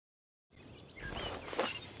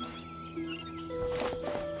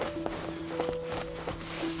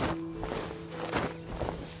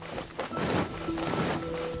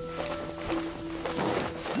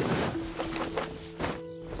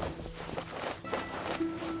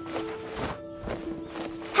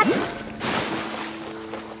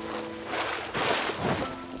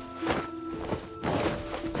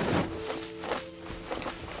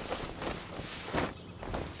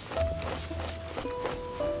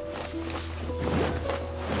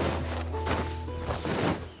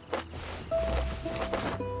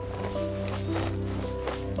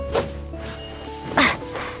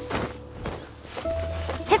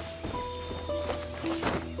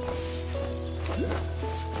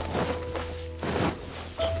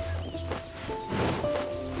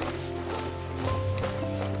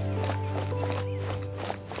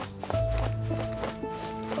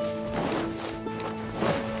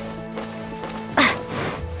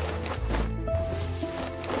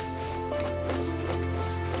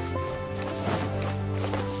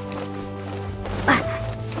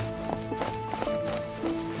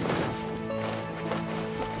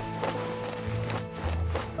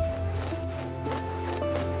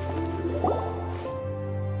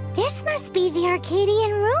Be the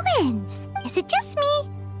Arcadian ruins. Is it just me?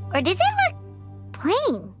 Or does it look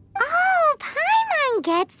plain? Oh, Paimon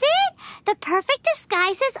gets it! The perfect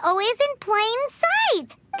disguise is always in plain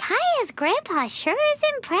sight! Kaya's grandpa sure is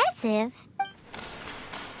impressive.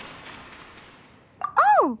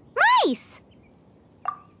 Oh, mice!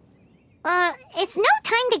 It's no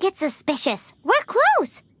time to get suspicious. We're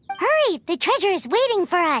close! Hurry, the treasure is waiting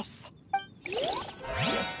for us!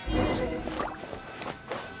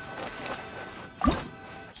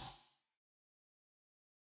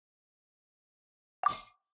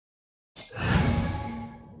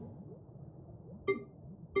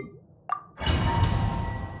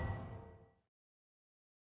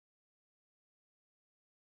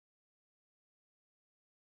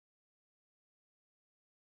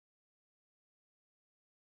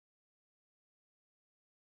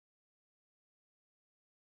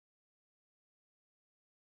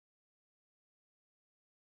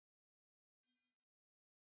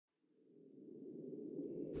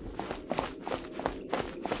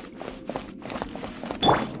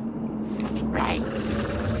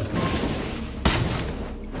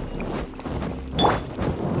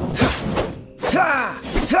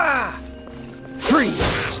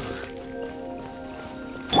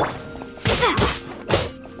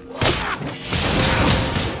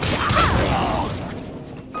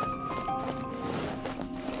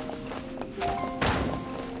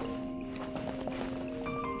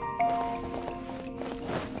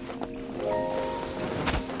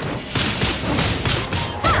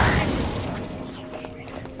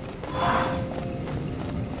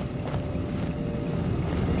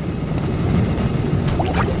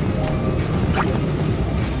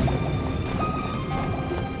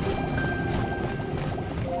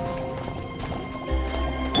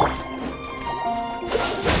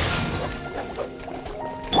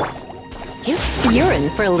 You're in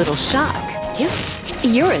for a little shock.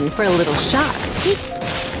 You're in for a little shock.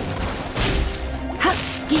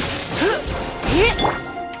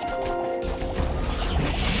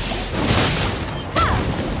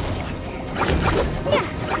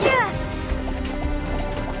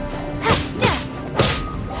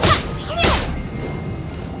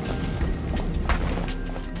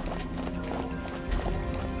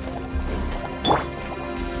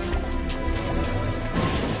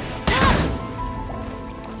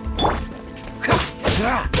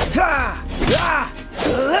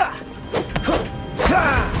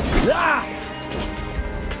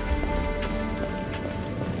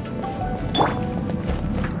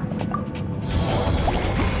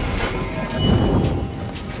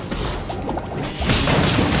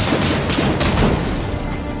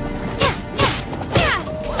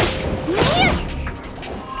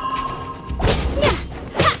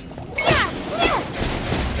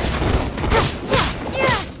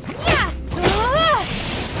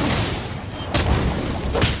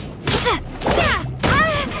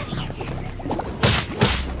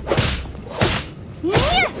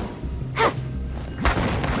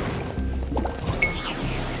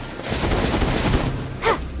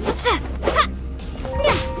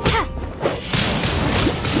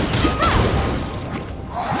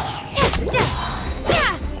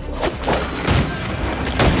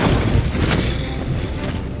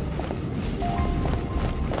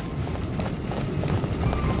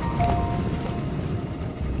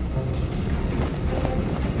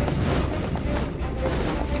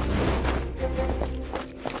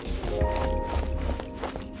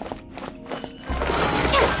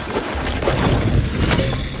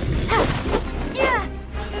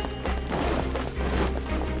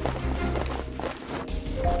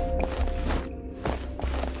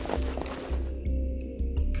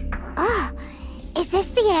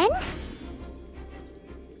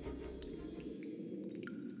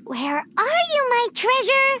 Where are you, my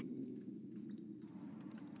treasure?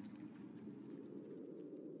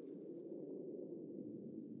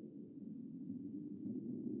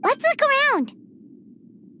 Let's look around.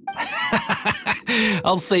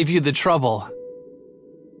 I'll save you the trouble.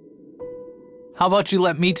 How about you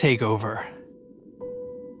let me take over?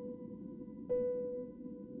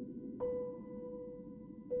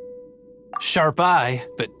 Sharp eye,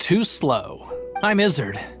 but too slow. I'm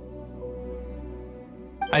Izzard.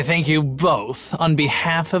 I thank you both on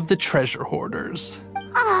behalf of the treasure hoarders.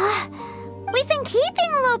 We've been keeping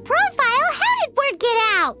a low profile. How did word get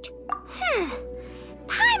out?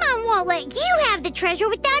 Paimon won't let you have the treasure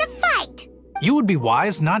without a fight. You would be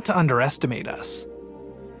wise not to underestimate us.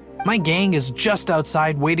 My gang is just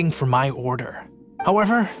outside waiting for my order.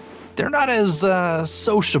 However, they're not as,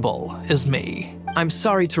 sociable as me. I'm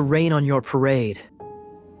sorry to rain on your parade,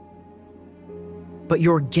 but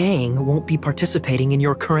your gang won't be participating in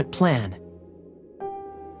your current plan.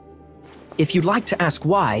 If you'd like to ask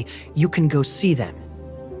why, you can go see them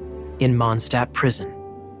in Mondstadt prison.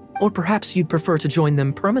 Or perhaps you'd prefer to join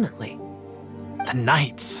them permanently. The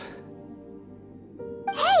Knights.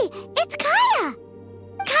 Hey, it's Kaya!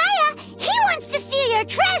 Kaya, he wants to steal your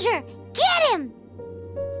treasure! Get him!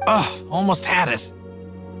 Ugh, almost had it.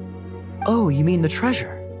 Oh, you mean the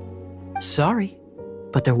treasure? Sorry,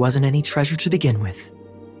 but there wasn't any treasure to begin with.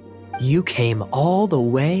 You came all the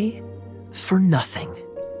way for nothing.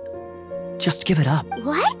 Just give it up.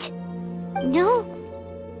 What? No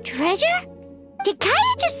treasure? Did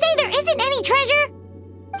Kaya just say there isn't any treasure?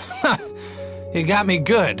 You got me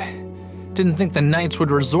good. Didn't think the Knights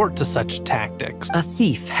would resort to such tactics. A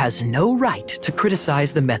thief has no right to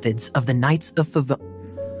criticize the methods of the Knights of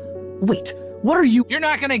Wait, what are you— You're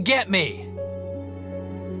not gonna get me!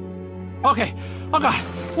 Okay, oh god,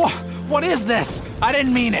 what is this? I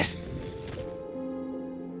didn't mean it.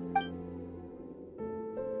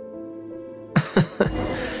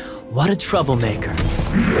 What a troublemaker.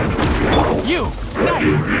 You, Knight!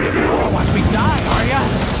 Don't watch me die, are ya?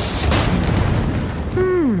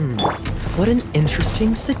 What an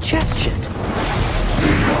interesting suggestion.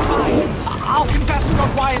 I'll confess and go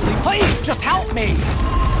quietly. Please, just help me!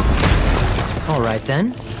 All right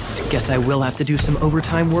then. Guess I will have to do some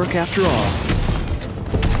overtime work after all.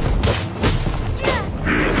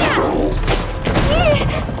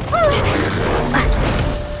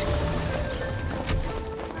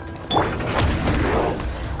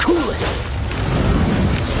 Cool it!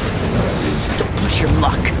 Don't push your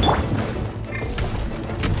luck.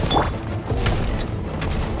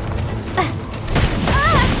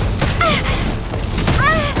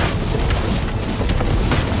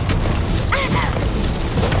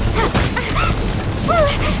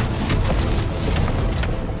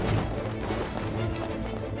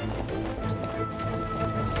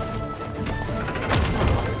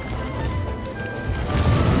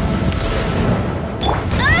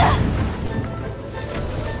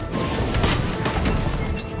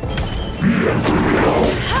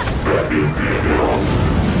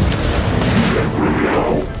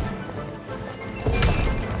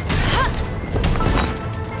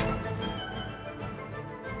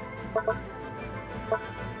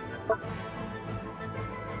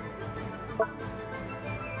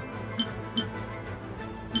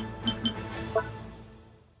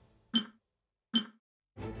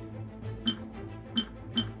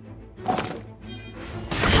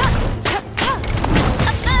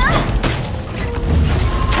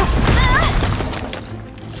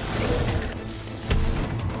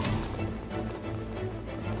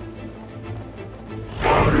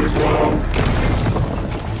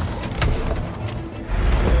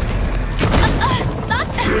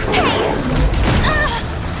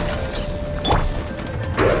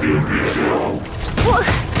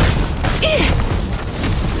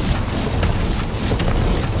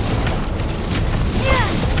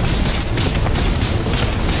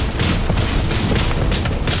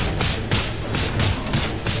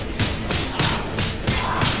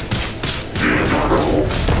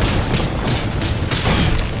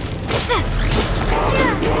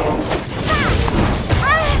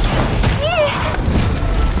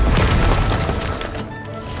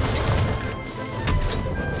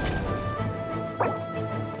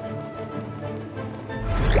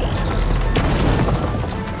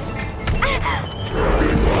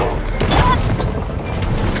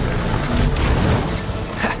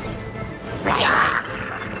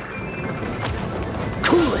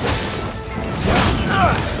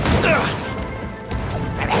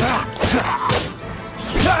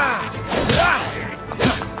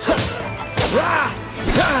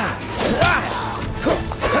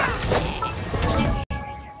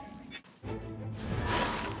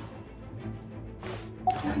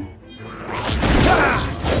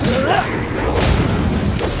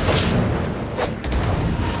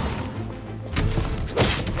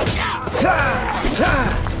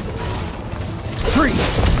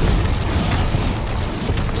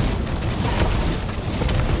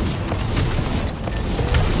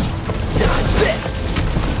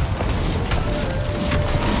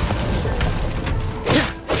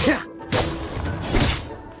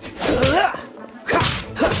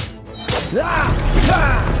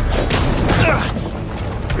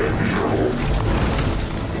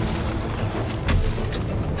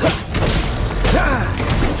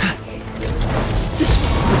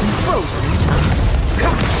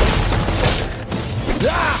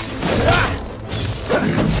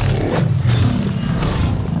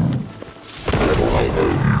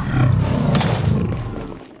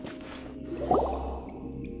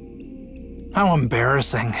 How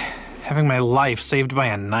embarrassing. Having my life saved by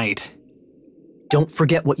a knight. Don't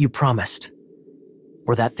forget what you promised,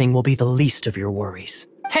 or that thing will be the least of your worries.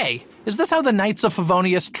 Hey, is this how the Knights of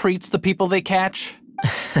Favonius treats the people they catch?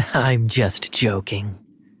 I'm just joking.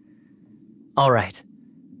 All right,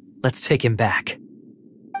 let's take him back.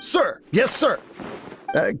 Sir! Yes, sir!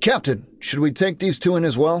 Captain, should we take these two in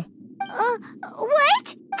as well?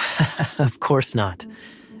 What? Of course not.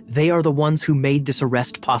 They are the ones who made this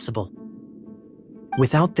arrest possible.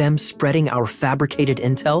 Without them spreading our fabricated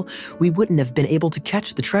intel, we wouldn't have been able to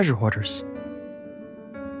catch the treasure hoarders.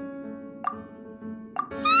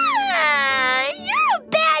 You're a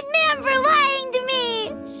bad man for lying to me.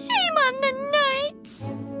 Shame on the knights.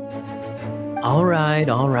 All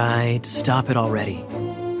right, stop it already.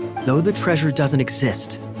 Though the treasure doesn't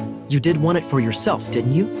exist, you did want it for yourself,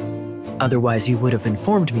 didn't you? Otherwise, you would have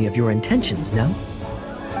informed me of your intentions, no?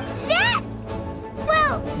 That?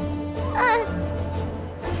 Well,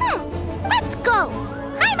 let's go.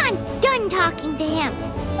 Paimon's done talking to him.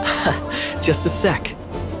 Just a sec.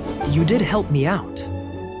 You did help me out,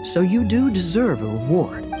 so you do deserve a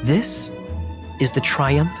reward. This is the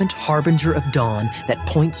triumphant harbinger of dawn that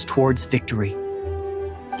points towards victory.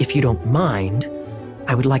 If you don't mind,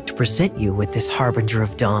 I would like to present you with this harbinger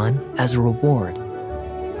of dawn as a reward.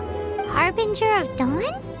 Harbinger of Dawn?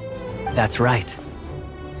 That's right.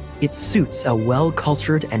 It suits a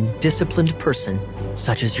well-cultured and disciplined person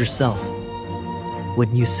such as yourself.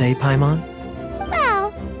 Wouldn't you say, Paimon?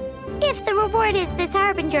 Well, if the reward is this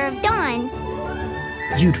Harbinger of Dawn...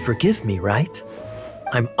 You'd forgive me, right?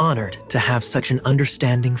 I'm honored to have such an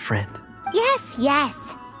understanding friend.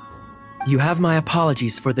 Yes. You have my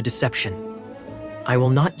apologies for the deception. I will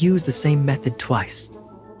not use the same method twice.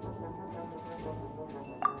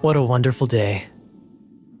 What a wonderful day.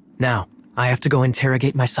 Now, I have to go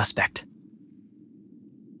interrogate my suspect.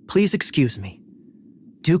 Please excuse me.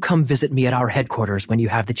 Do come visit me at our headquarters when you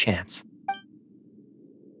have the chance.